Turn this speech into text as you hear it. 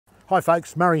Hi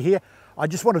folks, Murray here. I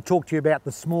just want to talk to you about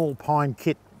the small pine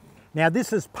kit. Now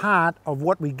this is part of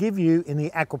what we give you in the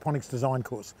aquaponics design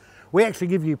course. We actually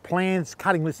give you plans,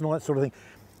 cutting lists and all that sort of thing.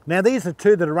 Now these are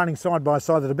two that are running side by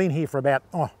side that have been here for about,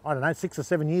 I don't know, 6 or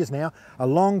 7 years now, a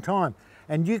long time.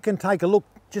 And you can take a look,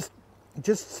 just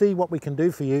see what we can do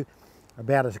for you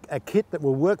about a kit that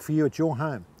will work for you at your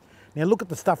home. Now look at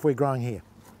the stuff we're growing here.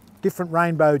 Different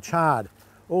rainbow chard,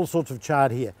 all sorts of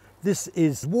chard here. This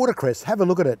is watercress, have a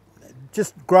look at it.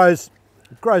 Just grows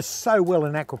so well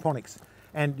in aquaponics,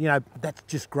 and you know that's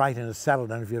just great in a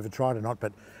salad. I don't know if you ever tried it or not,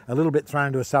 but a little bit thrown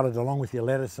into a salad along with your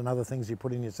lettuce and other things you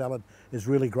put in your salad is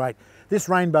really great. This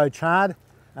rainbow chard,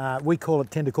 we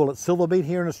tend to call it silver beet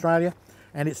here in Australia,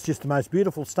 and it's just the most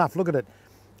beautiful stuff. Look at it.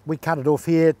 We cut it off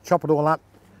here, chop it all up,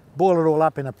 boil it all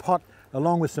up in a pot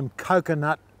along with some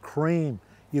coconut cream.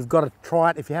 You've got to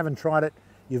try it. If you haven't tried it,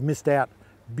 you've missed out.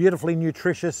 Beautifully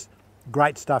nutritious.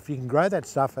 Great stuff. You can grow that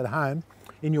stuff at home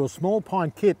in your small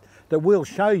pine kit that we'll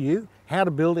show you how to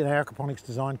build in our aquaponics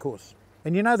design course.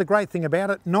 And you know the great thing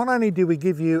about it, not only do we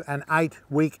give you an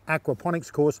 8-week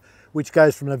aquaponics course, which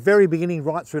goes from the very beginning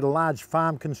right through to large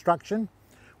farm construction,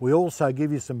 we also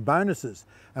give you some bonuses.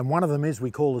 And one of them is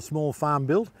we call the small farm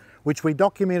build, which we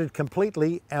documented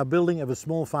completely our building of a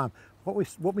small farm.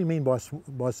 What we mean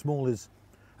by small is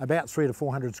about 300 to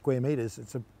 400 square meters.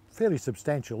 It's a fairly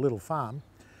substantial little farm.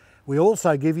 We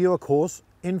also give you a course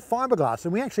in fiberglass,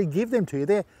 and we actually give them to you.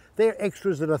 They're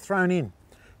extras that are thrown in.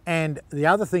 And the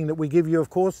other thing that we give you,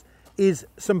 of course, is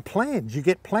some plans. You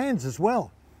get plans as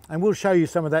well. And we'll show you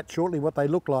some of that shortly, what they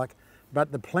look like.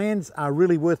 But the plans are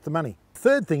really worth the money.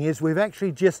 Third thing is we've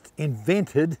actually just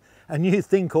invented a new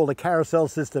thing called a carousel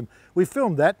system. We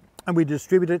filmed that and we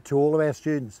distribute it to all of our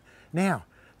students. Now,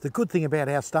 the good thing about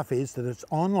our stuff is that it's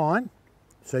online,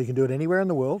 so you can do it anywhere in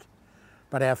the world.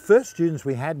 But our first students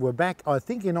we had were back, I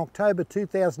think, in October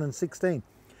 2016.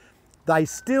 They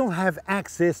still have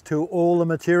access to all the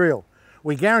material.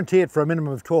 We guarantee it for a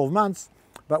minimum of 12 months,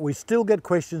 but we still get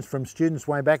questions from students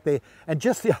way back there. And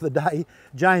just the other day,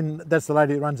 Jane, that's the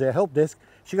lady that runs our help desk,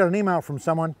 she got an email from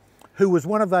someone who was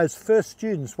one of those first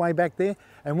students way back there.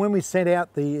 And when we sent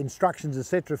out the instructions,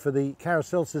 etc., for the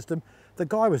carousel system, the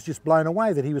guy was just blown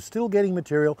away that he was still getting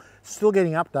material, still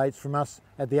getting updates from us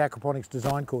at the aquaponics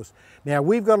design course. Now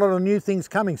we've got a lot of new things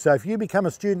coming, so if you become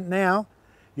a student now,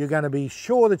 you're going to be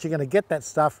sure that you're going to get that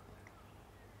stuff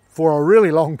for a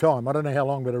really long time. I don't know how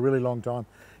long, but a really long time.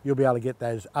 You'll be able to get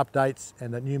those updates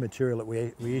and the new material that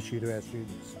we issue to our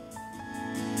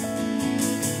students.